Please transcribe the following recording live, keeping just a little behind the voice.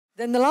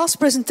Then the last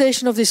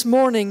presentation of this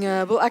morning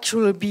will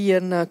actually be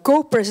a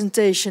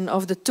co-presentation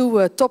of the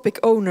two topic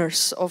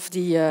owners of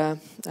the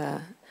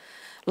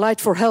Light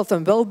for Health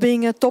and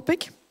Wellbeing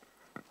topic.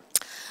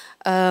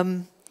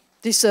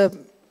 This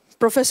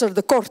Professor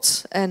de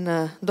Kort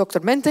and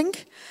Dr. Menting.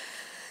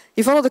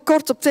 Yvonne de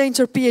Kort obtained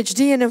her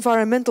PhD in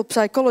environmental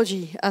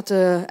psychology at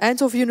the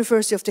Eindhoven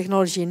University of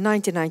Technology in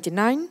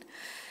 1999.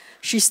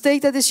 She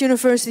stayed at this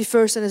university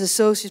first as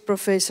associate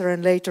professor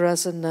and later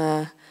as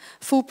a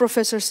full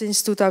professor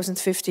since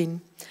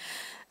 2015.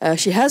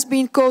 She has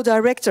been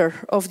co-director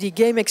of the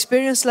Game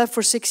Experience Lab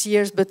for 6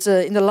 years, but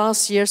in the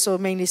last year, so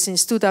mainly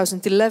since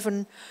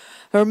 2011,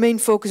 her main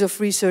focus of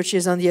research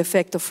is on the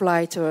effect of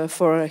light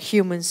for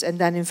humans and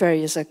then in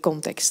various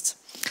contexts.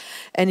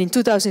 And in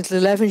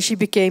 2011, she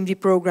became the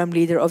program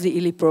leader of the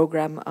ILIAD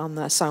program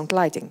on sound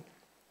lighting.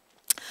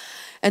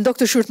 And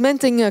Dr. Sjoerd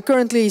Menting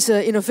currently is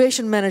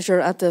innovation manager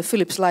at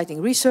Philips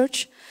Lighting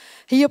Research.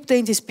 He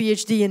obtained his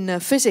PhD in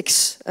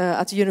physics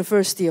at the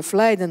University of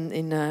Leiden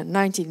in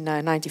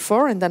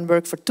 1994 and then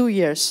worked for 2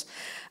 years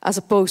as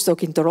a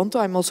postdoc in Toronto.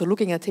 I'm also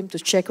looking at him to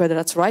check whether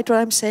that's right what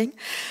I'm saying.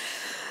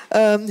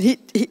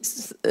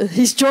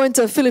 He's joined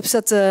Philips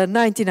at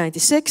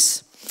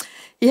 1996.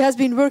 He has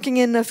been working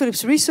in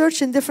Philips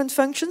research in different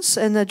functions,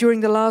 and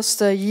during the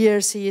last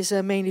years he is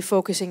mainly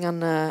focusing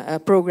on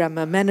program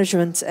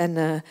management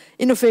and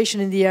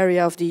innovation in the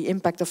area of the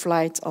impact of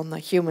light on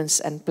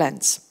humans and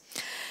plants.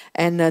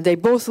 And they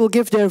both will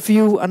give their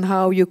view on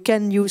how you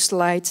can use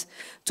light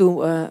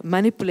to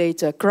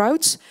manipulate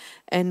crowds.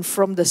 And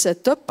from the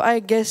setup, I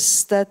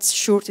guess that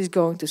Sjoerd is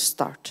going to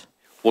start.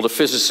 What a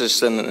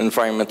physicist and an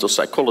environmental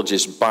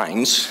psychologist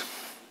binds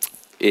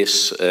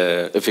is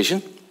a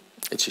vision.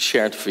 It's a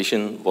shared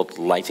vision what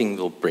lighting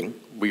will bring.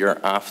 We are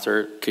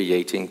after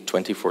creating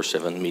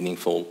 24/7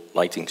 meaningful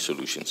lighting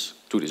solutions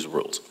to this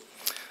world.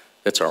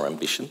 That's our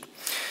ambition.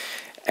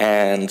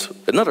 And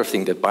another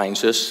thing that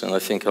binds us, and I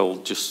think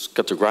I'll just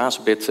cut the grass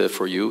a bit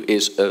for you,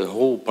 is a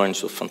whole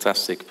bunch of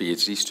fantastic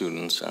PhD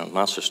students and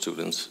master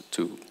students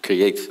to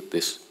create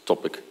this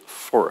topic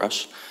for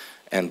us.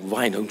 And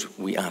why don't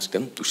we ask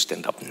them to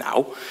stand up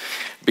now?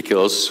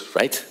 Because,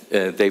 right,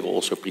 they will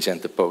also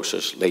present the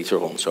posters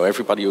later on. So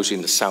everybody who's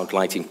in the sound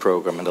lighting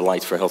program and the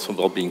Light for Health and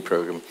Wellbeing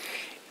program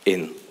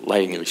in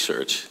lighting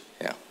research.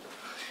 Yeah.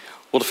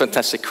 What a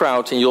fantastic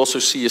crowd. And you also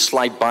see a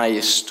slight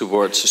bias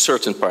towards a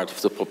certain part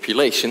of the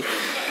population.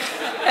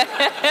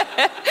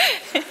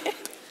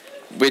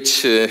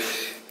 Which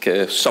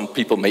some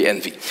people may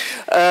envy.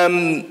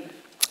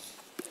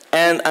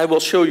 And I will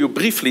show you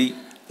briefly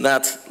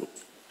that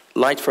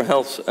Light for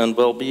Health and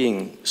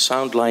Wellbeing,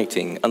 sound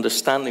lighting,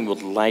 understanding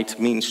what light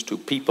means to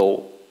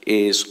people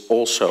is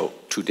also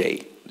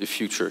today. The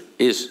future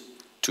is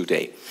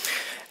today.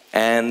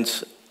 And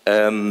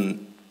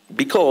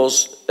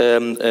because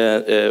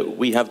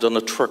we have done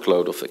a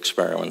truckload of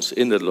experiments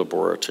in the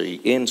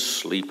laboratory, in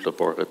sleep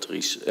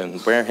laboratories,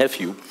 and where have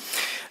you.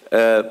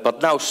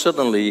 But now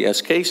suddenly,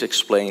 as Kees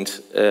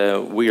explained,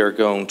 we are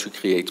going to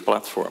create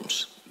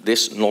platforms.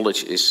 This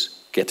knowledge is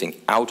getting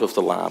out of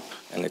the lab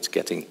and it's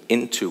getting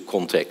into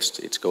context.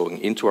 It's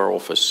going into our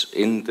office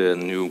in the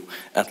new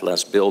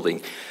Atlas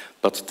building.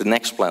 But the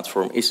next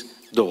platform is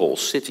the whole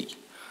city.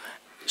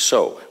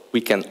 So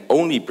we can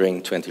only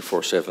bring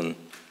 24/7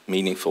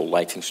 meaningful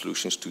lighting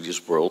solutions to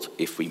this world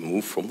if we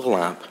move from the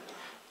lab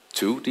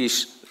to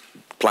these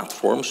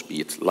platforms,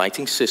 be it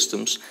lighting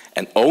systems,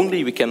 and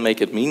only we can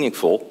make it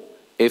meaningful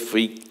if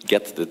we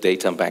get the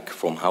data back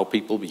from how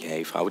people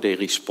behave, how they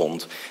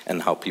respond,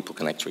 and how people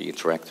can actually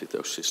interact with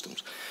those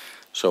systems.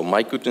 So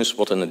my goodness,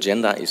 what an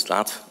agenda is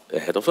that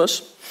ahead of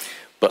us.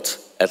 But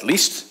at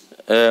least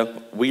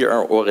we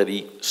are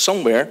already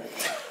somewhere,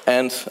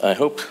 and I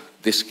hope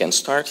this can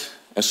start.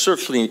 And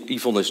certainly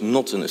Yvonne is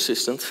not an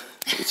assistant.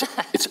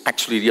 It's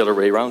actually the other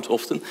way around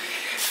often.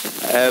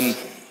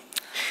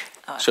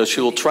 So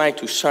she will try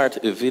to start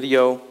a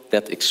video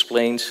that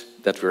explains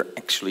that we're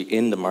actually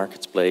in the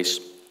marketplace.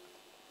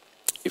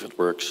 If it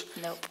works.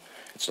 Nope.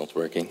 It's not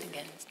working.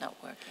 Again, it's not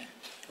working.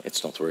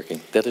 It's not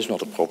working. That is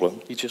not a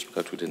problem. You just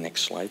go to the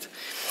next slide.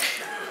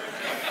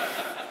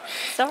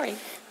 Sorry.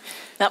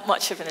 Not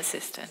much of an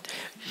assistant.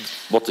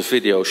 What the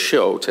video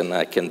showed, and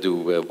I can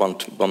do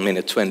 1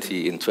 minute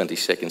 20 in 20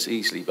 seconds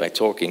easily by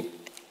talking,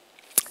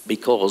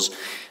 because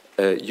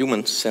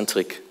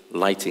human-centric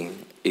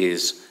lighting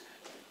is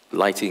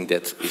lighting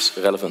that is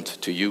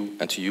relevant to you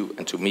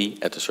and to me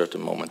at a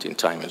certain moment in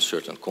time in a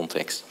certain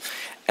context.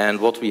 And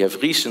what we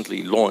have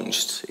recently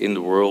launched in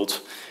the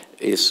world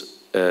is,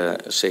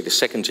 say, the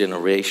second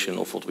generation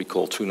of what we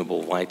call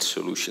tunable white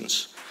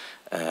solutions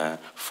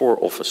for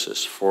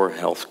offices, for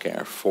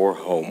healthcare, for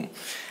home.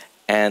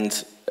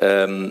 And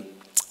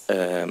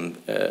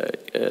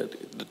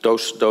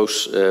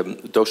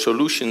those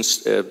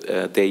solutions,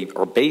 they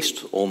are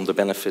based on the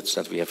benefits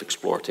that we have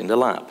explored in the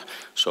lab.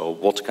 So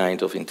what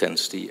kind of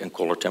intensity and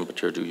color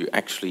temperature do you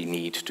actually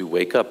need to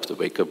wake up? The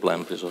wake-up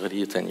lamp is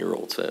already a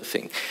 10-year-old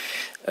thing.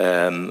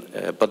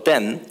 But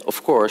then,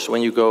 of course,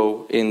 when you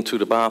go into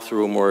the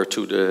bathroom or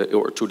to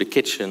the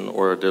kitchen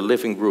or the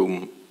living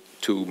room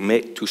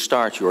to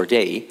start your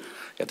day,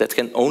 that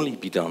can only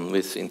be done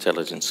with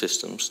intelligent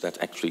systems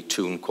that actually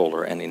tune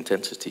color and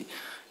intensity.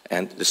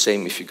 And the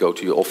same if you go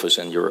to your office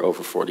and you're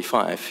over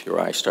 45,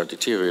 your eyes start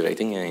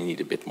deteriorating and you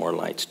need a bit more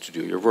light to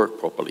do your work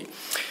properly.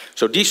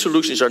 So these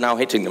solutions are now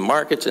hitting the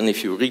market, and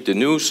if you read the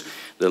news,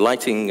 the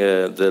lighting,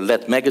 the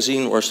LED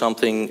magazine or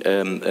something,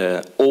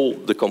 all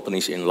the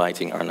companies in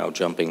lighting are now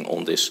jumping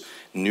on this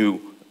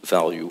new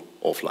value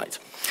of light.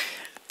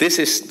 This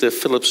is the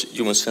Philips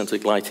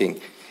human-centric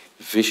lighting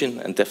vision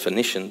and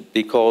definition,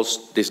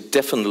 because this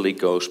definitely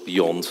goes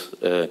beyond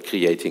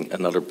creating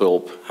another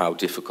bulb, how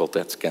difficult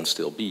that can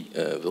still be,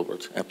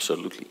 Wilbert,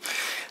 absolutely.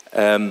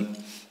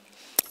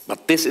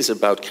 But this is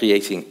about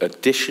creating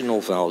additional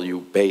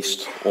value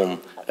based on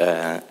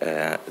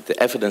the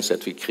evidence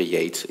that we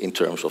create in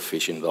terms of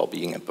vision,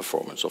 well-being and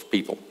performance of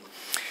people.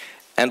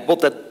 And what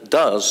that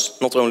does,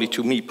 not only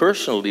to me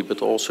personally,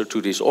 but also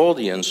to this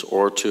audience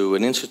or to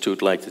an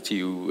institute like the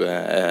TU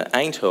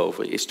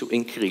Eindhoven, is to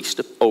increase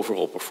the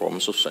overall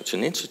performance of such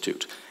an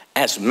institute,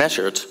 as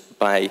measured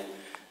by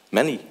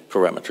many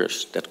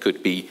parameters. That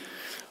could be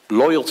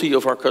loyalty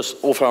of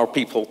our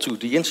people to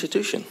the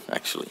institution,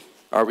 actually.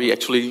 Are we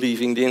actually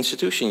leaving the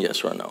institution,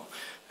 yes or no?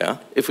 Yeah?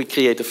 If we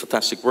create a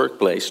fantastic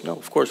workplace, no,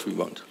 of course we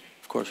won't.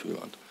 Of course we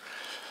won't.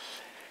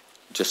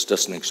 Just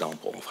as an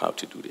example of how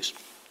to do this.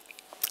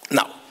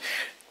 Now,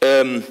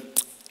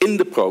 in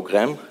the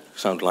program,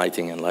 Sound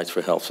Lighting and Light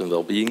for Health and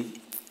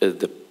Wellbeing,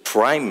 the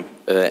prime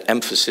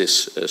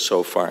emphasis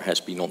so far has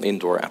been on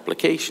indoor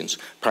applications,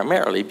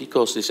 primarily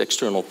because this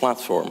external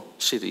platform,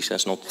 cities,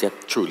 has not yet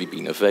truly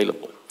been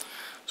available.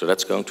 So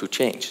that's going to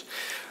change.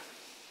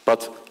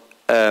 But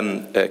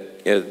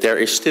there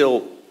is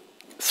still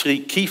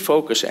 3 key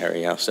focus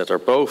areas that are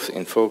both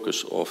in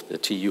focus of the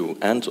TU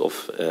and of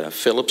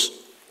Philips,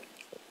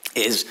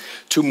 is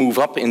to move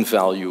up in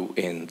value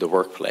in the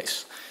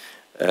workplace.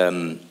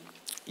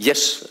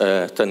 Yes,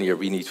 Tanir,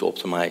 we need to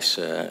optimize,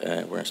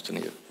 where's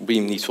Tanir? We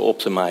need to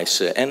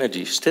optimize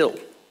energy still,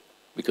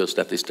 because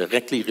that is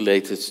directly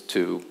related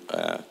to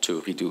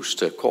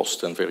reduced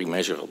cost and very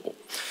measurable.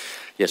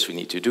 Yes, we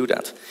need to do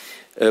that.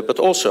 But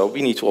also,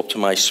 we need to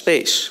optimize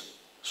space.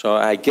 So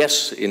I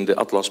guess in the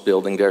Atlas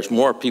building, there's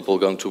more people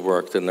going to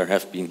work than there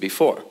have been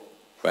before,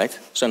 right?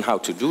 So and how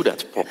to do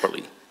that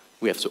properly?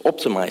 We have to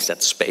optimize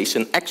that space,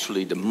 and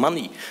actually the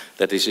money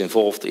that is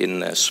involved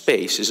in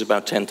space is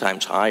about 10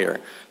 times higher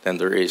than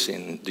there is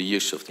in the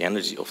use of the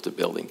energy of the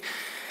building.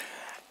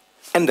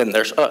 And then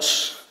there's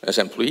us as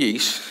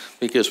employees,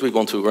 because we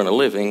want to earn a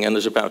living, and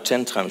there's about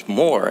 10 times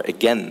more,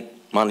 again,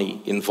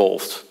 money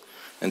involved.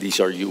 And these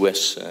are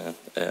US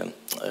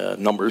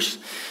numbers.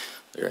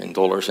 They're in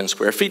dollars and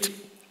square feet.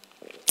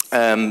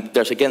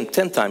 There's again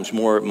 10 times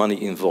more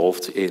money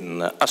involved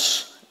in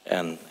us.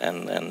 And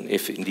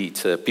if indeed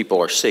people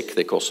are sick,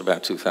 they cost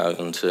about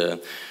 2,000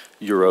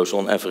 euros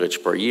on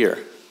average per year.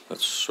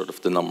 That's sort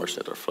of the numbers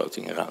that are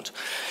floating around.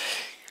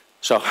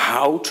 So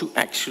how to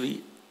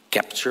actually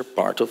capture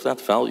part of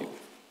that value?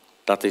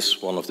 That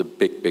is one of the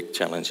big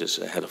challenges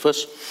ahead of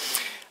us.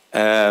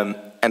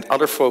 And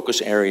other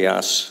focus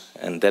areas,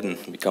 and then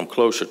we come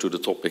closer to the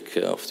topic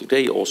of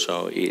today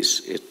also,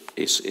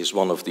 is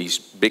one of these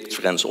big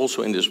trends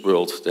also in this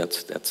world,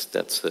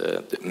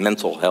 that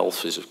mental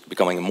health is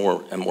becoming a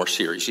more and more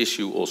serious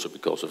issue, also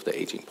because of the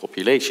aging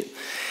population.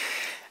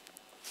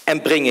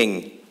 And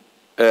bringing,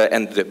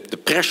 and the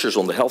pressures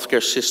on the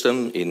healthcare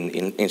system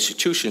in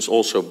institutions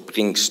also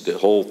brings the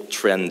whole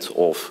trend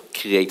of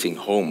creating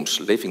homes,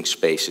 living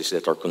spaces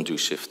that are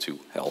conducive to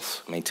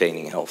health,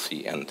 maintaining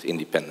healthy and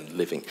independent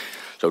living.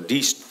 So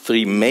these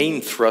 3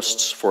 main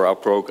thrusts for our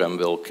program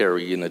will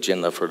carry an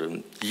agenda for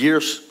the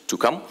years to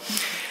come.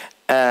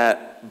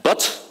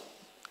 But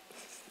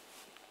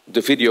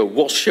the video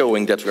was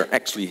showing that we're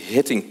actually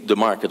hitting the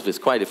market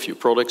with quite a few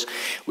products.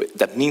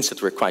 That means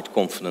that we're quite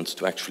confident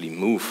to actually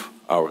move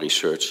our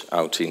research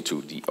out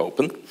into the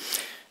open.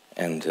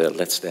 And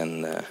let's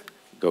then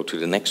go to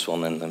the next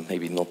one, and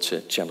maybe not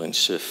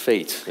challenge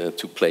fate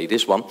to play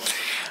this one.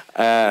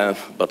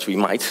 But we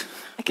might.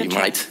 We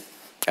might.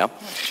 Yeah.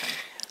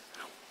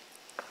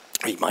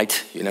 We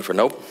might, you never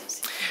know.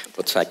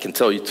 But I can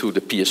tell you to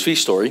the PSV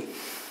story.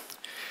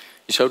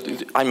 So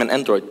I'm an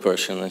Android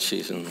person and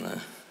she's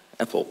an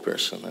Apple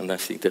person. And I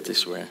think that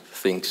is where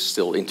things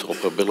still,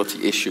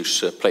 interoperability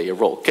issues play a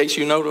role. Kees,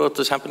 you know what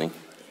is happening?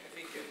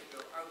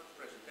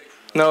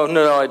 No,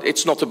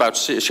 it's not about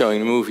showing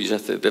the movies.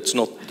 That's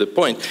not the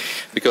point.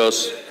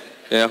 Because,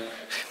 yeah,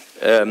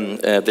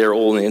 they're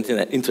all on the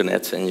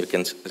internet and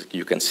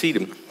you can see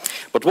them.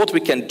 But what we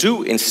can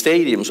do in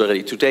stadiums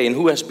already today, and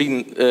who has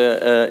been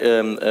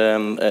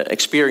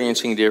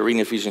experiencing the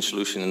Arena Vision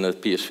solution in the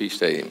PSV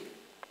stadium?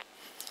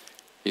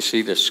 You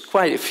see, there's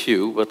quite a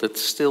few, but it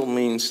still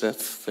means that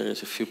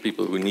there's a few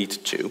people who need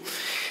to.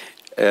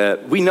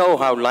 We know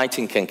how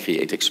lighting can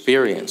create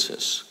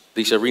experiences.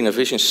 These Arena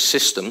Vision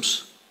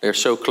systems, they're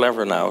so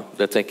clever now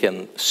that they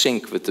can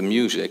sync with the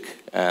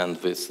music and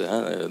with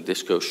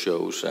disco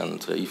shows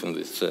and even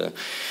with,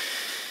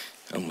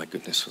 oh my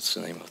goodness, what's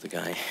the name of the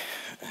guy?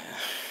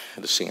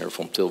 The singer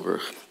from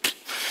Tilburg.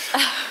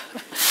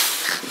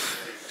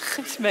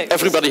 Mees.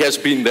 Everybody has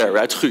been there,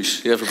 right?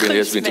 Guus. Everybody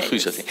has been to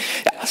Guus Guus, I think.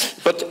 Yeah.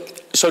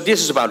 But, so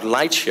this is about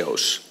light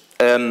shows.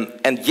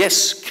 And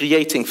yes,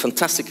 creating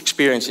fantastic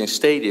experience in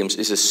stadiums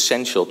is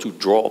essential to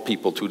draw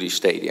people to these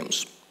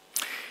stadiums.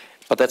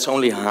 But that's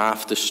only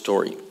half the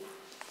story.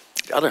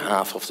 The other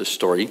half of the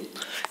story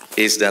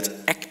is that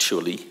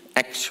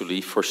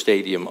actually for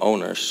stadium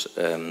owners,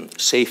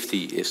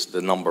 safety is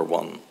the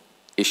 #1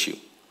 issue.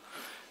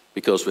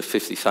 Because with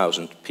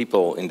 50,000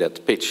 people in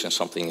that pitch and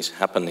something is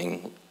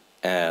happening,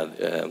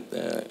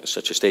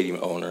 such a stadium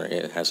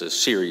owner has a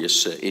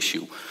serious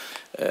issue.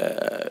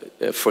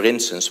 For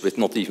instance, with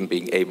not even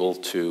being able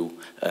to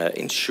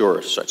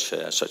insure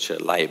such a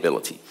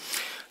liability.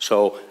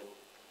 So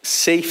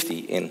safety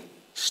in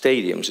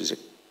stadiums is a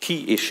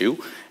key issue,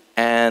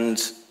 and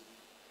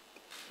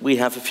we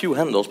have a few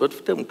handles, but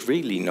we don't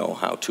really know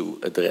how to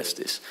address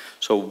this.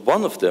 So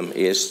one of them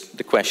is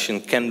the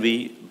question, can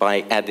we,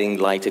 by adding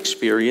light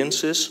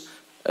experiences,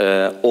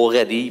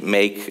 already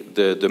make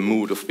the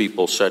mood of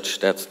people such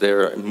that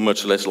they're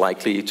much less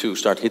likely to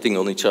start hitting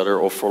on each other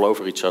or fall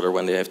over each other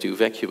when they have to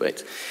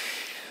evacuate.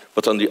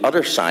 But on the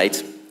other side,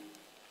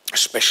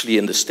 especially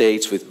in the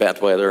States with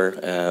bad weather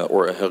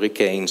or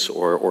hurricanes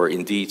or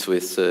indeed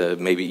with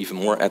maybe even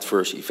more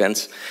adverse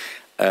events,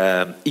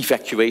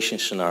 evacuation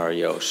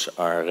scenarios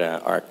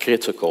are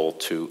critical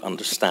to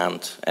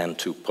understand and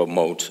to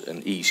promote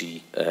an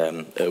easy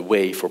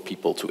way for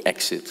people to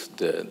exit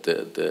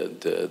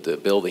the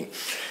building.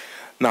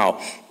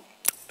 Now,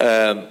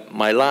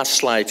 my last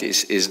slide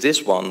is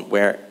this one,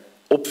 where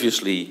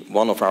obviously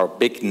one of our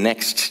big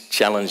next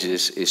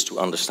challenges is to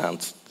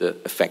understand the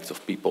effect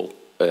of people,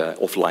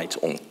 of light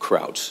on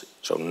crowds.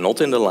 So not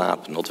in the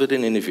lab, not with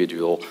an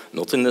individual,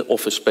 not in the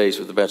office space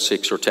with about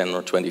 6 or 10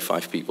 or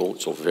 25 people.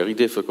 It's all very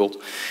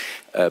difficult.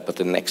 But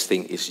the next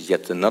thing is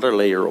yet another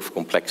layer of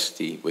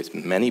complexity with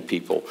many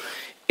people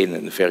in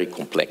a very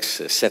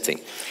complex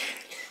setting.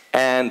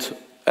 And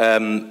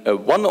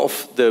one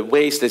of the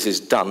ways this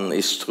is done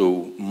is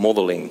through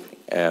modeling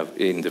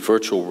in the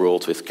virtual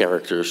world with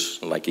characters,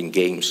 like in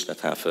games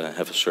that have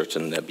a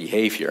certain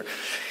behavior.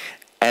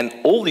 And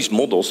all these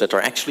models that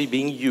are actually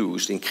being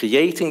used in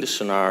creating the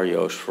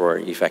scenarios for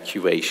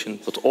evacuation,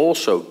 but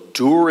also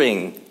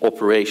during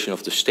operation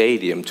of the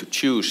stadium to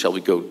choose, shall we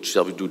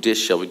do this,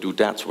 shall we do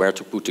that, where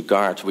to put the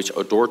guard, which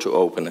door to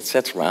open,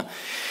 etc.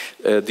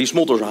 These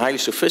models are highly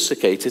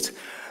sophisticated,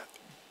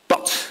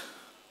 but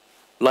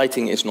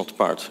lighting is not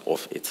part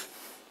of it.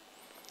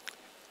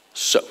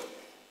 So,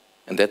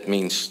 and that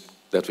means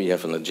that we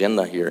have an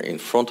agenda here in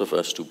front of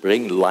us to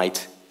bring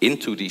light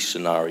into these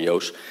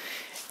scenarios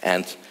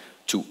and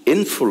to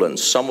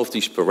influence some of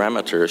these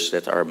parameters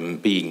that are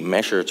being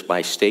measured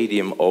by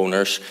stadium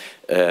owners,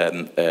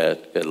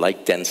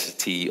 like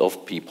density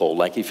of people,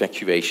 like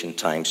evacuation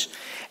times.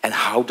 And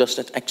how does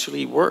that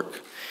actually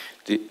work?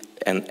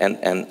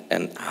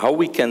 And how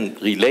we can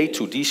relate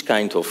to these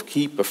kind of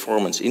key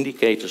performance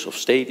indicators of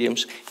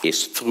stadiums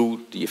is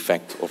through the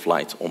effect of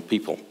light on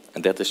people.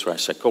 And that is where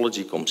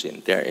psychology comes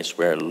in. There is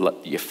where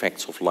the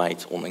effects of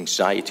light on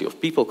anxiety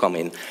of people come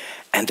in.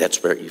 And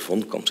that's where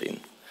Yvonne comes in.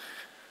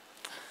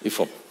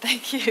 Yvonne.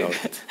 Thank you.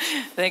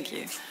 Thank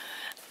you.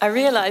 I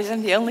realize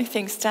I'm the only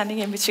thing standing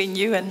in between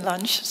you and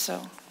lunch, so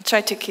I'll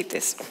try to keep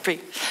this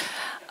brief.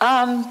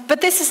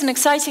 But this is an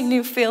exciting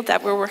new field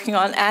that we're working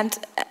on, and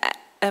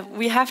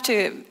we have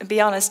to be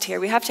honest here.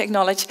 We have to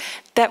acknowledge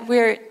that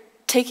we're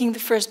taking the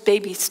first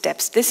baby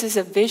steps. This is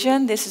a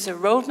vision, this is a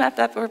roadmap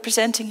that we're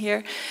presenting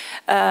here.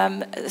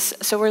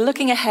 So we're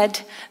looking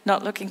ahead,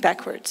 not looking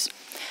backwards.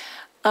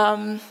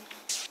 That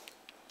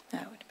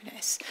would be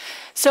nice.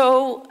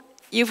 So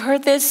you've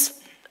heard this,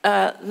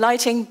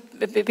 lighting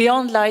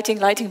beyond lighting,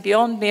 lighting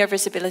beyond mere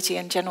visibility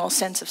and general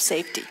sense of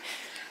safety.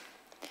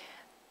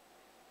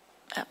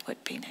 That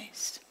would be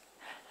nice.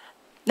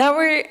 Now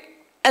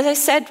as I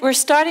said, we're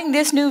starting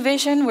this new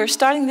vision, we're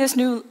starting this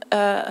new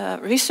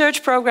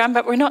research program,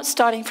 but we're not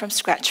starting from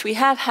scratch. We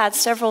have had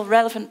several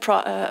relevant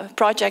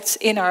projects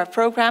in our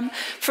program.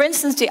 For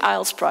instance, the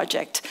ILS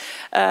project,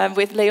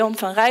 with Leon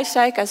van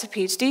Rijswijk as a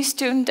PhD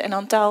student and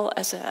Antal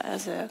as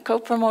a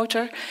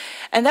co-promoter.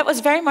 And that was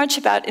very much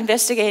about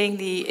investigating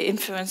the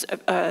influence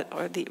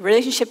or the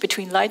relationship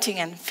between lighting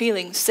and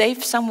feeling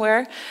safe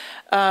somewhere.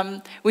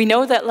 We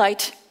know that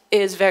light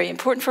is very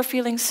important for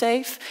feeling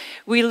safe.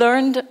 We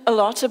learned a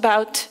lot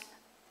about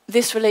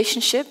this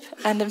relationship,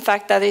 and in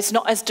fact that is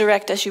not as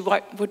direct as you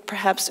would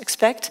perhaps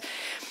expect.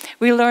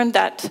 We learned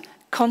that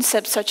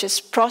concepts such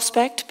as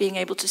prospect, being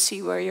able to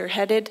see where you're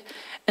headed,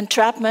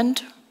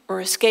 entrapment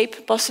or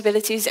escape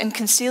possibilities, and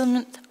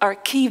concealment are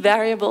key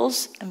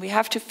variables, and we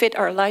have to fit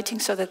our lighting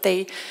so that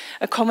they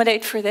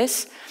accommodate for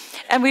this.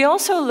 And we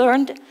also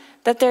learned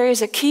that there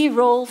is a key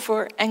role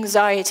for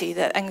anxiety,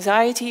 that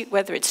anxiety,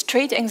 whether it's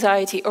trait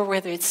anxiety or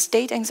whether it's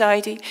state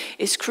anxiety,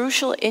 is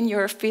crucial in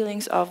your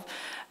feelings of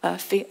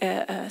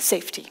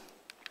safety.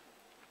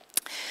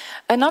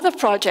 Another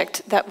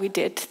project that we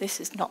did, this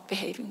is not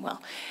behaving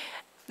well.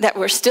 that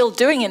we're still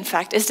doing, in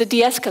fact, is the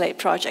de-escalate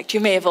project.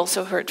 You may have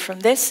also heard from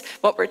this.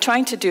 What we're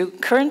trying to do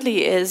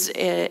currently is,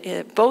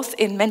 both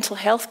in mental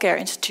health care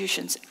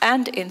institutions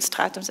and in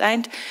Stratums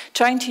Eind,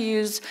 trying to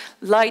use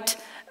light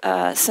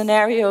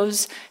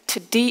scenarios to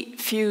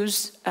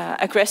defuse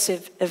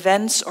aggressive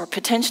events or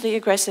potentially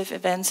aggressive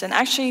events. And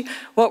actually,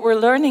 what we're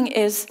learning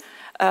is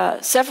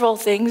several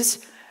things.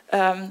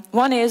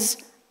 One is,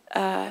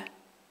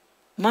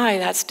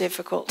 that's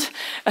difficult.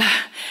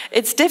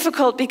 It's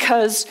difficult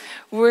because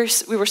we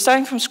were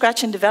starting from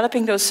scratch and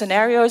developing those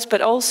scenarios,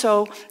 but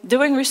also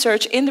doing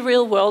research in the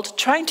real world,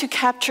 trying to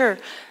capture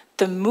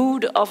the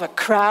mood of a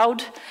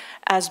crowd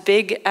as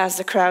big as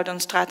the crowd on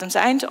Stratums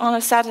Eind on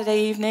a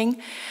Saturday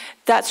evening.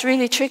 That's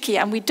really tricky,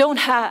 and we didn't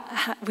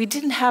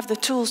have the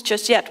tools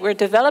just yet. We're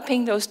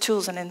developing those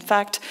tools, and in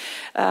fact,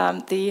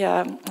 the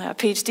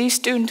PhD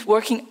student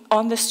working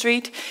on the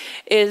street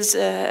is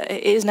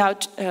now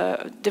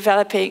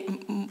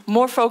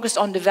more focused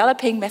on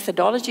developing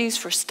methodologies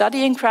for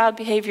studying crowd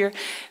behavior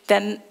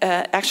than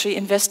actually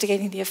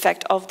investigating the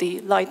effect of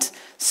the light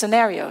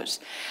scenarios.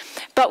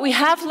 But we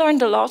have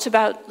learned a lot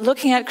about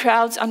looking at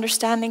crowds,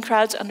 understanding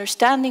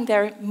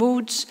their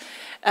moods.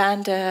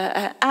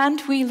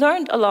 And we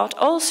learned a lot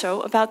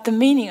also about the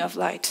meaning of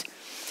light.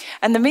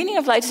 And the meaning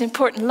of light is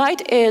important.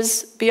 Light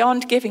is,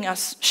 beyond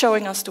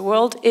showing us the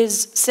world,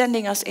 is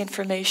sending us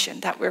information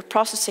that we're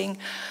processing,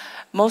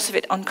 most of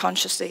it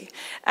unconsciously.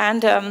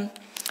 And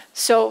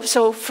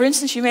so for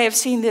instance, you may have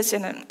seen this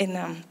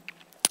in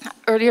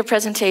earlier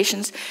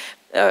presentations.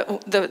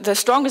 The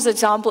strongest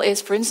example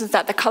is, for instance,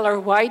 that the color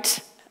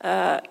white,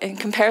 in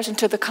comparison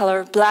to the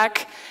color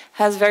black,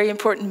 has very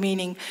important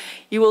meaning.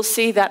 You will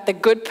see that the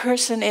good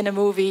person in a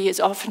movie is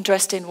often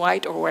dressed in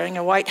white or wearing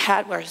a white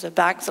hat, whereas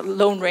the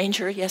Lone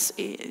Ranger,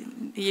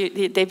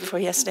 the day before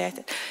yesterday,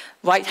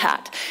 white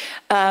hat.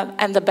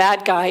 And the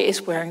bad guy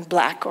is wearing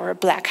black or a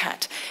black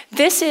hat.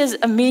 This is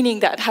a meaning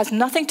that has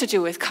nothing to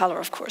do with color,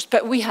 of course,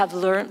 but we have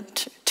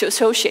learned to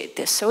associate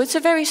this. So it's a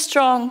very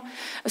strong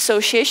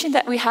association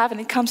that we have,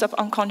 and it comes up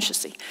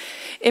unconsciously.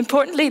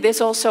 Importantly,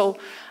 this also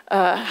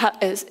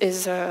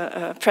is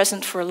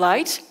present for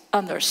light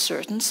under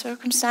certain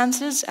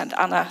circumstances, and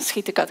Anna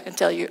Schietekat can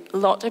tell you a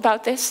lot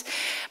about this.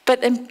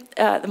 But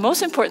the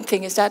most important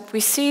thing is that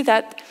we see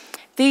that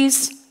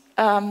this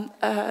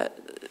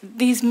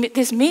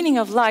meaning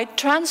of light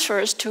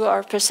transfers to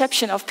our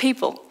perception of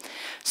people.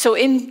 So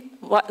in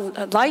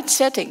light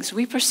settings,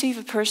 we perceive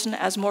a person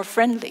as more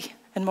friendly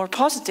and more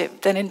positive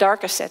than in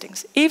darker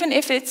settings, even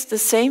if it's the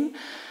same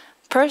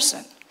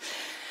person.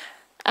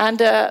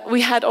 And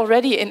we had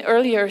already in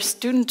earlier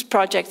student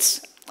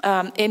projects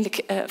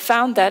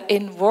found that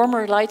in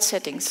warmer light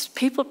settings,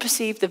 people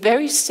perceive the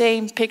very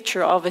same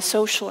picture of a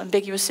social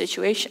ambiguous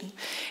situation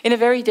in a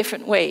very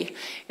different way.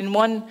 In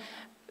one,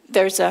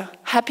 there's a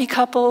happy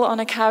couple on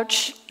a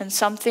couch and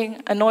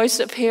a noise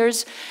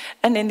appears,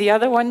 and in the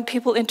other one,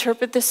 people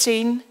interpret the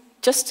scene.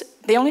 Just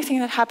the only thing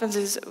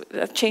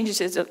that changes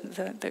is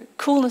the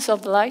coolness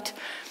of the light.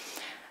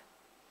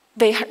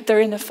 They're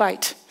in a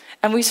fight.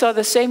 And we saw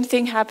the same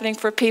thing happening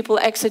for people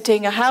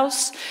exiting a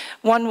house.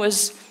 One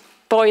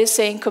boy is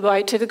saying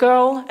goodbye to the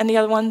girl, and the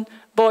other one,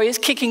 boy is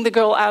kicking the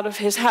girl out of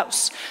his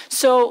house.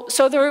 So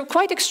there are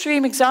quite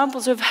extreme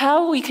examples of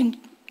how we can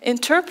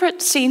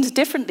interpret scenes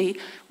differently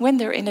when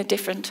they're in a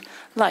different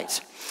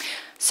light.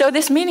 So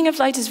this meaning of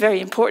light is very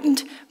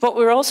important. What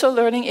we're also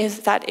learning is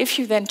that if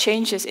you then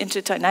change this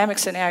into dynamic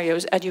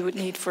scenarios as you would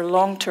need for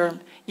long-term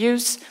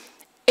use,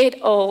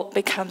 it all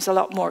becomes a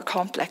lot more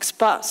complex.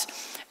 But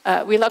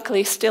we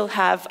luckily still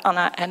have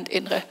Anna and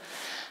Indre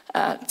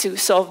to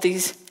solve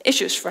these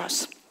issues for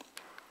us.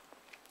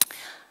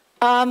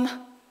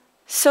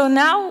 So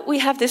now we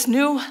have this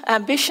new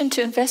ambition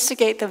to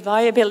investigate the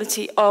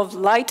viability of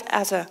light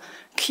as a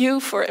cue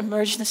for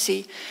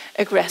emergency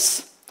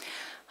egress.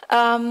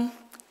 And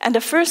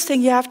the first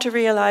thing you have to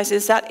realize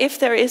is that if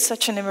there is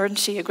such an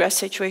emergency egress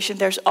situation,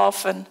 there's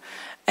often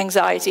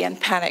anxiety and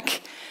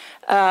panic.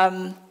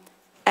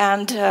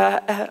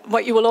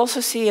 What you will also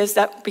see is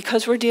that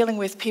because we're dealing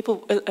with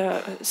people,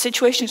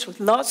 situations with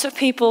lots of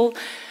people,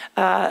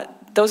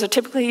 those are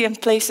typically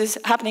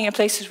happening in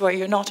places where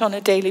you're not on a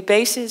daily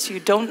basis. You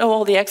don't know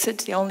all the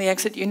exits. The only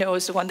exit you know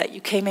is the one that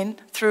you came in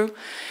through.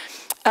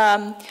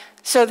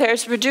 So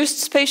there's reduced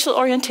spatial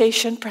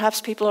orientation. Perhaps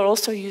people are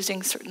also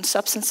using certain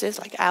substances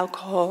like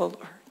alcohol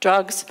or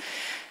drugs.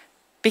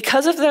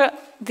 Because of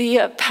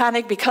the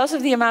panic, because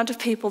of the amount of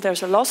people,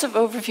 there's a loss of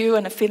overview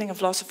and a feeling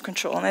of loss of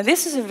control. And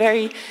this is a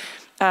very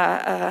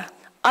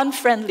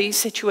unfriendly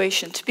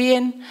situation to be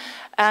in.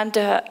 And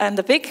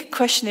the big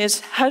question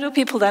is, how do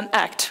people then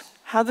act?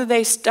 How do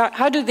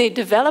they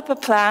develop a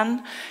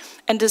plan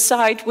and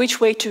decide which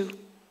way to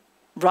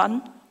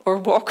run or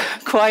walk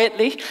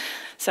quietly?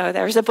 So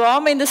there's a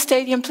bomb in the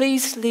stadium,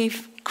 please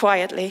leave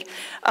quietly.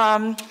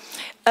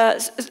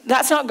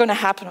 That's not going to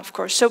happen, of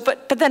course. So,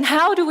 but then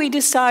how do we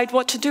decide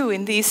what to do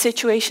in these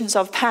situations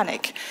of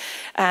panic?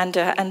 And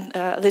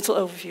a little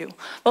overview.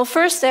 Well,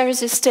 first there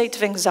is a state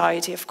of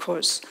anxiety, of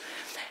course.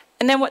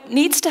 And then what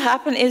needs to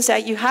happen is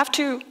that you have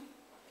to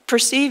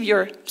perceive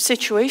your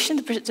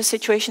situation, the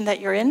situation that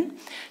you're in,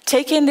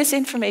 take in this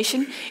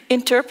information,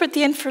 interpret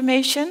the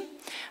information,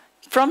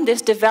 from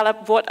this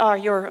develop what are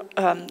your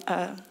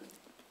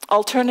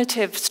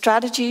alternative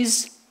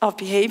strategies of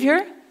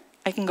behavior.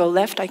 I can go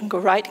left, I can go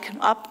right, I can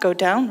up, go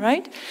down,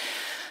 right?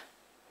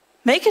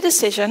 Make a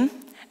decision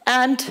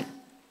and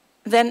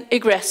then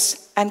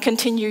egress and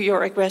continue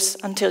your egress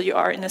until you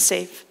are in a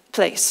safe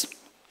place.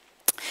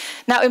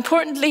 Now,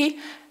 importantly,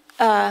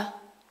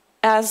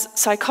 as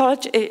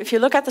psychology, if you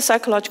look at the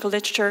psychological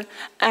literature,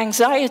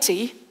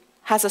 anxiety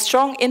has a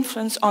strong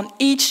influence on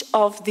each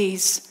of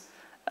these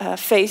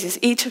phases,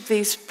 each of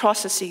these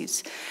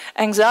processes.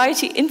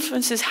 Anxiety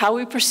influences how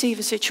we perceive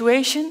a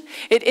situation.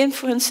 It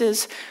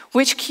influences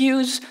which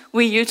cues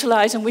we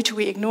utilize and which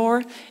we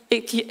ignore.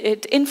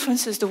 It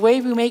influences the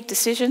way we make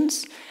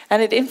decisions,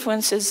 and it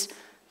influences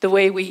the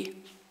way we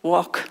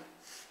walk,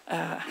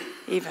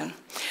 even.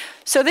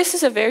 So this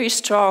is a very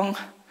strong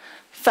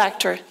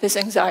factor, this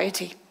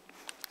anxiety.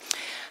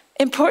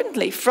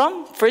 Importantly,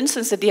 from, for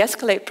instance, the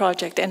De-Escalate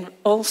project and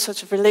all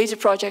sorts of related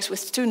projects with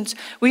students,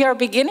 we are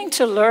beginning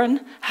to learn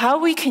how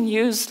we can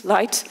use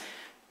light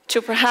to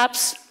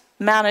perhaps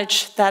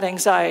manage that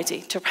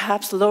anxiety, to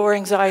perhaps lower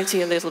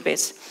anxiety a little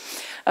bit.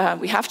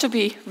 We have to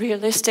be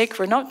realistic.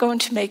 We're not going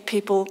to make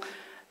people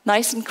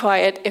nice and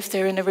quiet if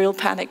they're in a real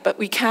panic, but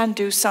we can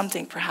do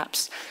something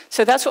perhaps.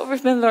 So that's what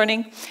we've been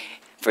learning,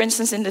 for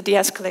instance, in the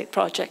De-Escalate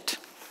project.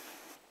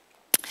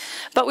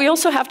 But we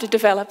also have to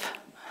develop...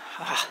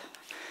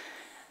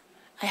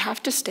 I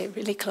have to stay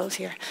really close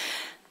here.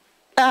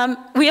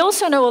 We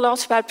also know a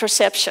lot about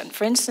perception.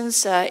 For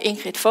instance,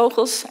 Ingrid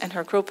Vogels and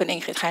her group, and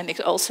Ingrid Heinrich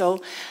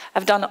also,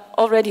 have done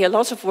already a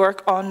lot of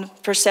work on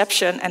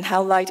perception and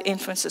how light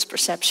influences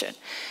perception.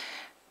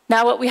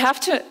 Now, what we have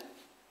to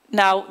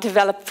now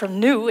develop from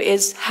new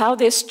is how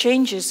this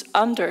changes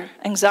under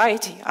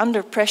anxiety,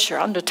 under pressure,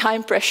 under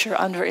time pressure,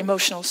 under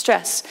emotional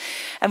stress.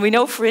 And we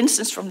know, for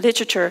instance, from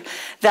literature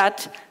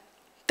that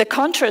the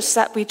contrasts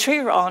that we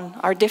trigger on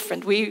are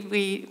different.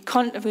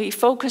 We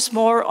focus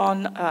more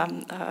on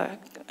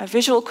a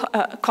visual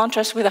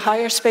contrast with a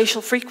higher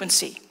spatial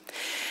frequency.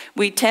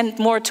 We tend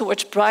more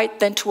towards bright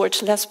than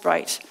towards less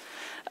bright.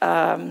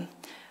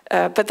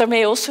 But there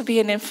may also be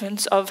an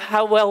influence of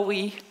how well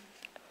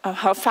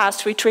how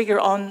fast we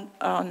trigger on,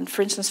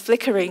 for instance,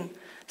 flickering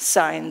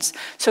signs.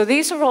 So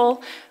these are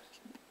all,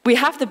 we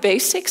have the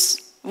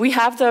basics. We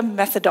have the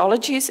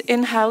methodologies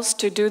in-house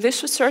to do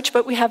this research,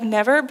 but we have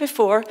never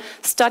before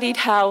studied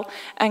how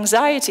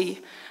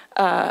anxiety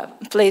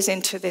plays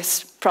into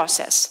this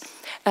process,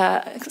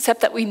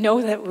 except that we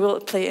know that it will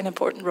play an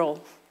important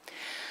role.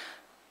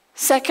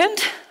 Second,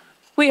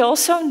 we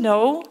also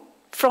know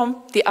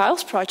from the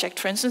ILS project,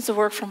 for instance, the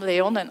work from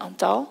Leon and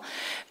Antal,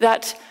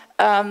 that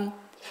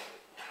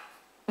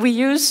we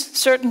use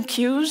certain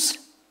cues.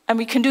 And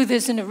we can do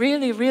this in a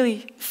really,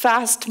 really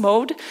fast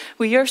mode.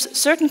 We use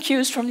certain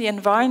cues from the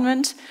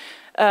environment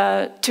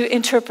to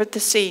interpret the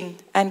scene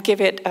and give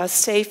it a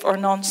safe or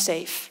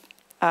non-safe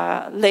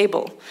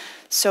label.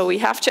 So we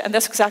have to, and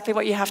that's exactly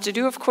what you have to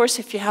do, of course.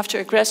 If you have to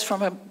egress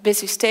from a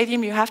busy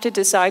stadium, you have to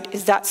decide,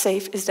 is that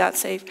safe, is that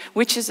safe?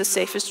 Which is the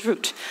safest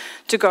route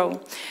to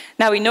go?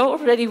 Now we know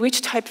already which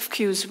type of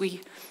cues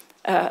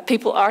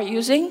people are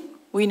using.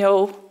 We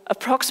know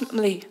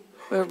approximately,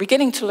 we're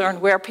beginning to learn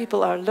where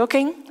people are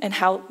looking and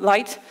how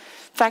light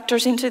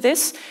factors into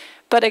this.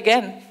 But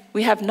again,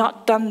 we have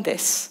not done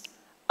this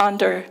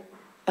under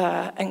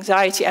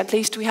anxiety. At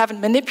least we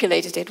haven't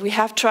manipulated it. We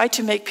have tried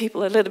to make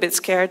people a little bit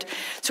scared.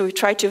 So we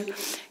try to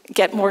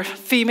get more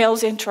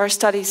females into our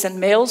studies than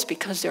males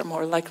because they're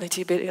more likely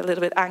to be a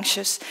little bit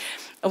anxious.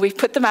 And we've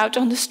put them out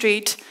on the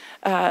street,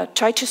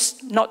 try to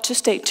not to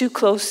stay too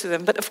close to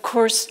them. But of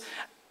course,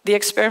 the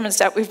experiments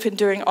that we've been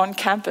doing on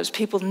campus,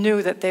 people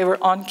knew that they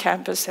were on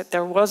campus, that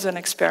there was an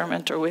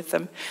experimenter with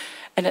them,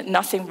 and that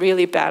nothing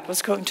really bad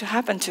was going to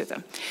happen to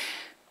them.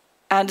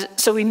 And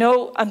so we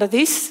know under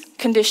these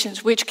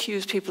conditions which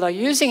cues people are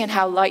using and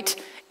how light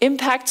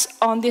impacts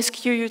on this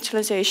cue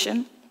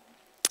utilization,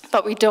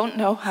 but we don't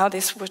know how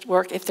this would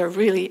work if they're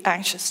really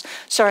anxious.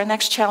 So our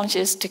next challenge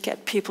is to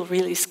get people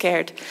really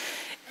scared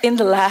in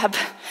the lab,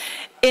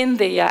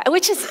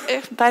 which is,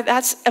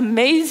 that's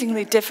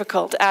amazingly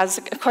difficult, as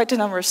quite a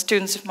number of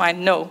students of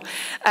mine know.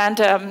 And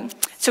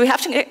so we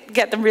have to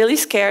get them really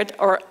scared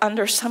or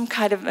under some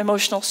kind of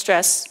emotional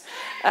stress,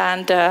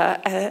 and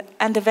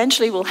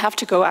eventually we'll have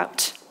to go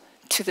out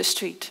to the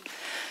street.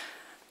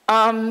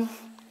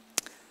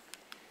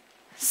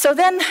 So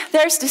then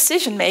there's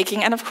decision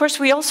making, and of course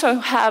we also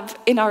have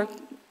in our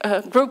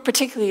group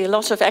particularly a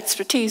lot of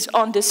expertise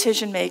on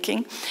decision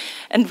making,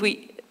 and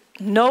we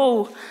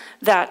know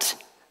that,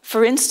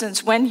 for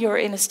instance, when you're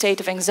in a state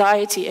of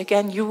anxiety,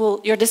 again,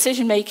 your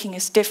decision-making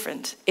is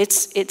different.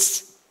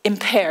 It's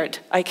impaired,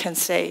 I can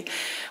say.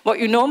 What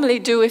you normally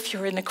do if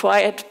you're in a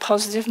quiet,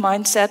 positive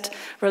mindset,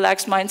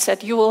 relaxed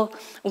mindset, you will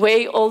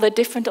weigh all the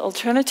different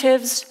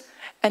alternatives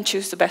and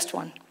choose the best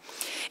one.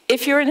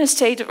 If you're in a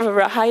state of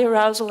high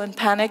arousal and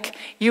panic,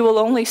 you will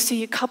only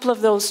see a couple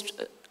of those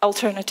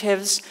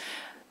alternatives,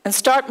 and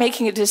start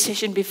making a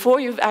decision before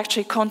you've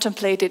actually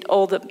contemplated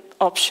all the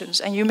options,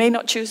 and you may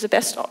not choose the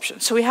best option.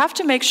 So we have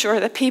to make sure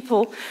that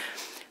people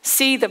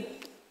see the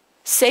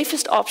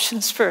safest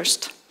options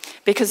first,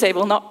 because they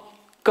will not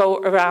go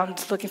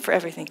around looking for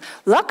everything.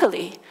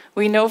 Luckily,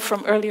 we know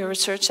from earlier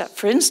research that,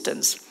 for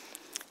instance,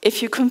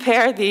 if you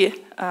compare the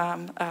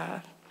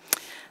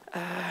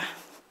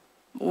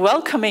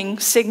welcoming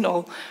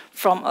signal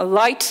from a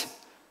light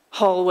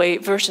hallway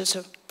versus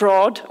a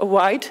broad, a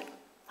wide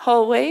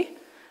hallway,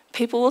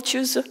 people will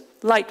choose a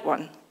light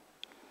one.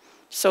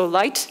 So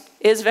light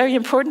is very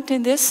important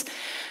in this,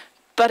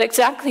 but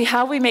exactly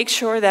how we make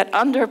sure that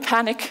under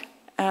panic,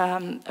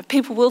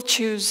 people will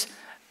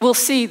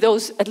see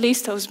those, at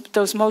least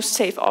those most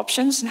safe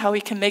options, and how we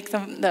can make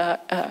them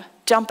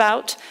jump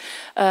out,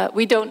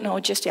 we don't know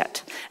just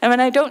yet. And when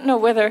I don't know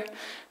whether,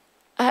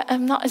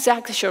 I'm not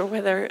exactly sure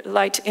whether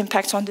light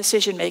impacts on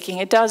decision making.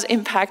 It does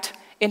impact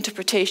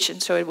interpretation,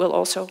 so it will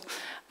also,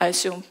 I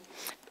assume,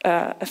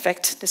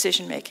 affect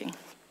decision making.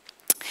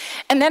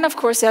 And then, of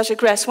course, there's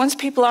regress. Once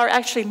people are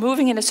actually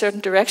moving in a certain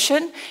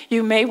direction,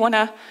 you may want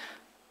to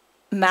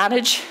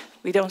manage.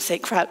 We don't say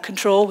crowd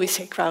control, we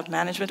say crowd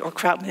management or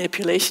crowd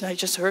manipulation, I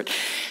just heard.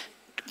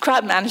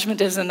 Crowd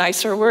management is a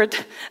nicer word.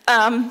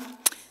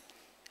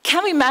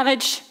 Can we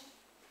manage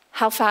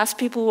how fast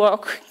people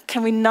walk?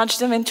 Can we nudge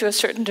them into a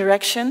certain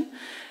direction?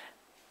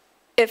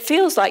 It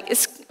feels like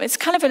it's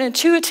kind of an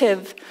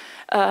intuitive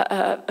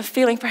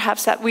feeling,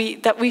 perhaps, that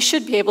we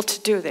should be able to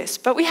do this.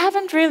 But we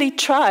haven't really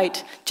tried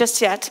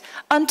just yet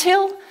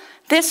until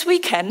this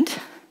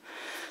weekend,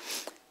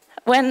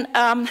 when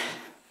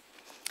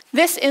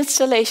this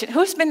installation,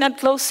 who's been at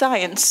Glow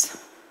Science?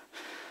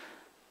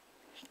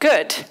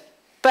 Good,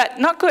 but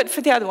not good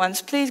for the other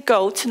ones. Please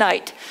go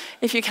tonight,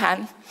 if you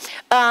can,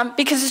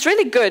 because it's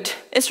really good.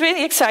 It's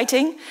really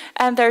exciting,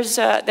 and there's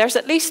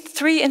at least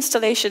 3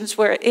 installations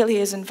where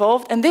ILIAD is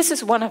involved, and this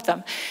is one of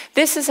them.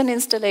 This is an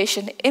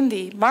installation in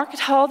the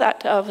market hall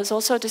that was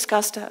also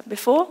discussed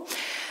before.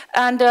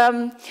 And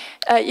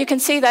you can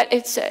see that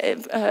it's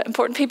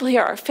important people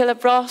here are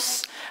Philip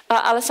Ross,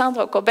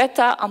 Alessandro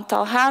Cobetta,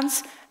 Antal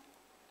Hans.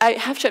 I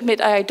have to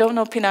admit, I don't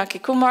know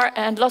Pinaki Kumar,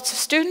 and lots of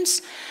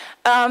students.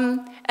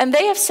 And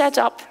they have set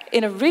up,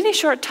 in a really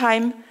short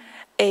time,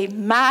 a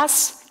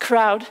mass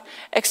crowd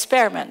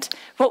experiment.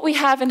 What we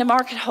have in the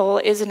market hall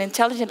is an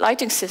intelligent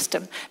lighting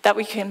system that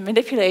we can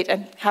manipulate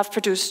and have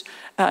produce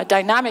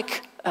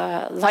dynamic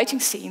lighting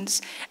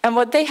scenes. And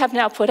what they have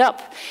now put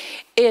up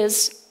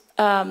is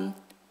a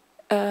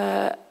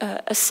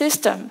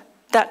system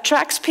that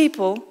tracks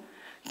people,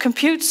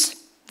 computes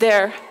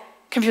the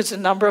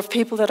number of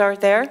people that are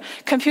there,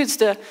 computes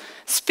the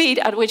speed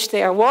at which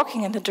they are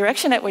walking and the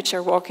direction at which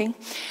they're walking,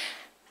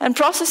 and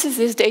processes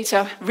this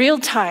data real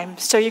time,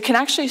 so you can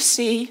actually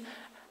see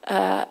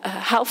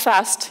how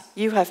fast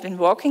you have been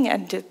walking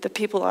and the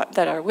people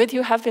that are with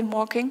you have been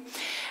walking.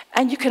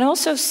 And you can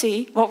also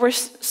see what we're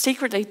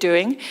secretly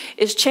doing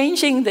is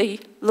changing the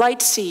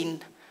light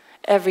scene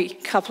every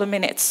couple of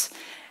minutes.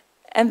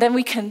 And then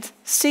we can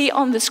see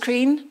on the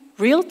screen,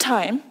 real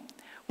time,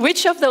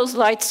 which of those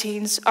light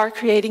scenes are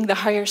creating the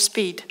higher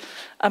speed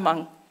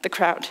among the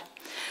crowd.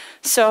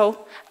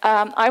 So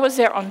I was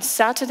there on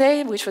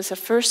Saturday, which was the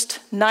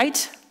first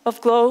night of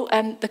Glow,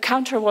 and the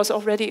counter was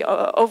already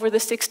over the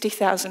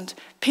 60,000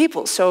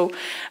 people. So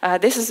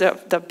this is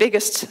the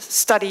biggest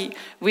study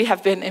we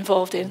have been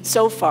involved in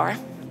so far.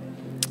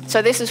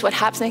 So this is what's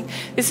happening.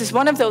 This is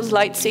one of those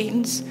light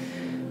scenes.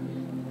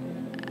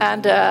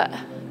 And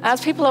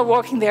as people are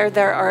walking there,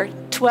 there are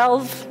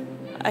 12,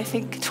 I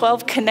think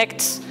 12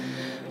 connects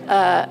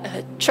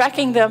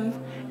tracking them.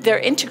 They're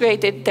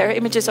integrated, their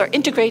images are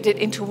integrated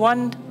into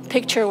one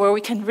picture where we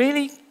can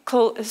really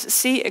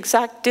see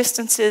exact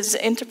distances,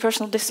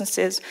 interpersonal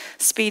distances,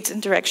 speeds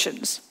and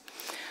directions.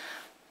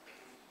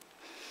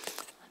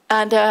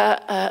 And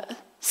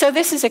so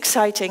this is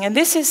exciting, and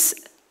this is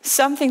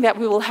something that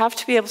we will have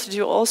to be able to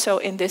do also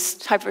in this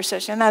type of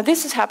research. And now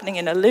this is happening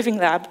in a living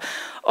lab.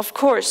 Of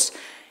course,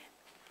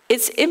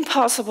 it's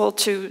impossible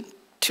to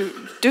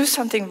do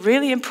something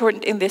really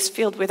important in this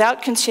field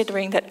without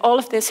considering that all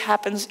of this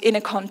happens in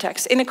a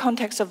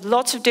context of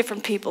lots of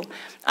different people.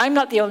 I'm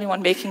not the only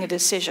one making a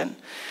decision.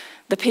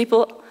 The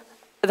people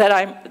that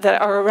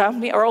are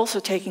around me are also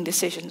taking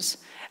decisions.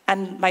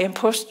 And my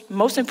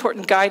most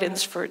important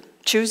guidance for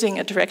choosing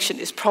a direction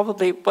is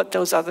probably what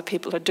those other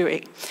people are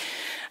doing,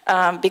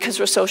 because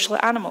we're social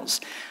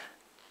animals.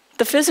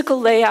 The physical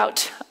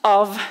layout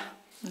of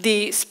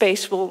the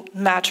space will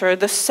matter,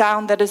 the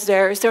sound that is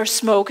there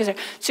smoke? Is there?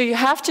 So you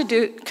have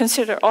to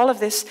consider all of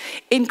this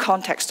in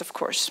context, of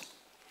course.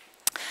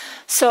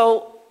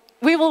 So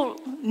we will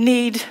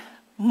need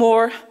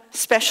more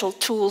special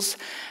tools,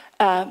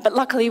 but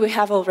luckily we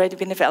have already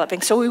been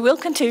developing. So we will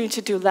continue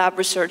to do lab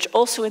research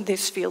also in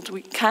this field.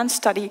 We can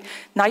study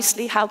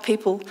nicely how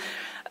people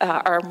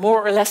are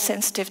more or less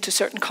sensitive to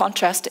certain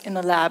contrast in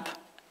the lab,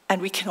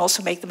 and we can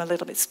also make them a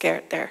little bit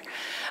scared there.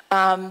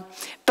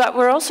 But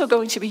we're also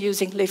going to be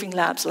using living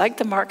labs like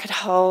the Market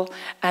Hall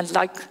and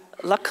like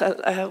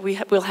we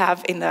will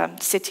have in the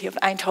city of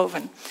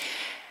Eindhoven.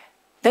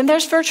 Then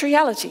there's virtual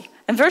reality.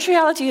 And virtual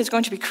reality is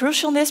going to be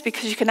crucial in this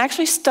because you can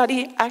actually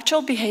study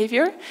actual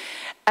behavior.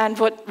 And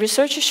what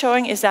research is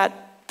showing is that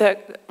the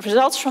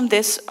results from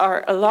this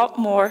are a lot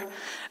more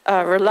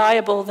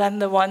reliable than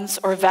the ones,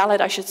 or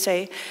valid I should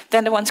say,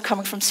 than the ones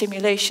coming from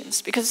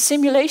simulations. Because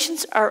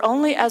simulations are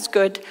only as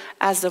good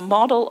as the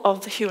model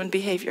of the human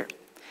behavior.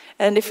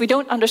 And if we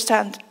don't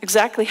understand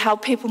exactly how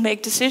people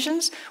make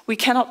decisions, we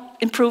cannot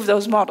improve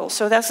those models.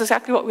 So that's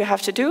exactly what we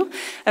have to do.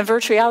 And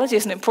virtual reality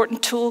is an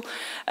important tool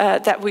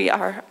that we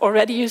are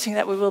already using,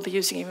 that we will be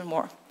using even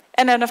more.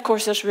 And then, of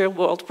course, there's real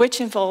world,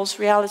 which involves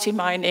reality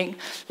mining,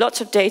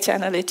 lots of data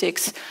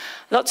analytics,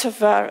 lots of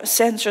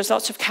sensors,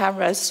 lots of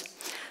cameras.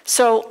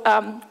 So,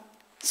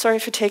 sorry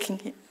for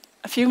taking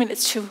a few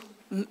minutes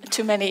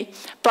too many,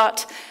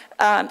 but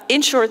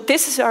in short,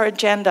 this is our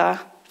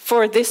agenda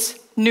for this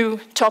new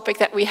topic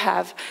that we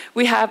have.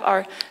 We have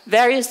our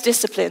various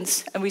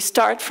disciplines, and we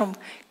start from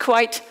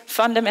quite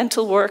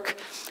fundamental work.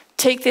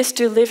 Take this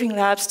to living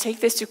labs, take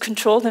this to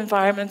controlled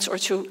environments or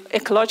to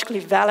ecologically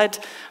valid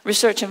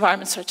research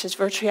environments such as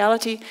virtual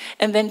reality,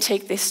 and then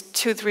take this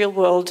to the real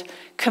world,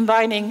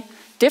 combining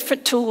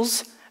different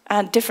tools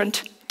and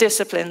different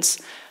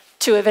disciplines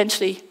to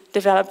eventually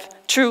develop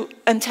true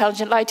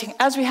intelligent lighting,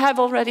 as we have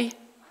already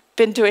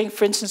been doing,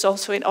 for instance,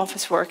 also in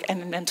office work and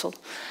in mental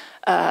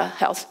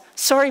health.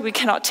 Sorry, we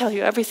cannot tell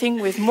you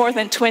everything. With more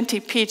than 20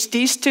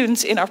 PhD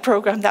students in our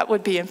program, that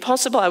would be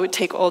impossible. I would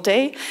take all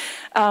day.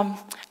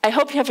 I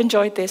hope you have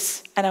enjoyed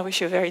this, and I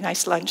wish you a very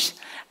nice lunch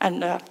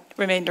and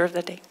remainder of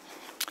the day.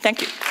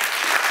 Thank you.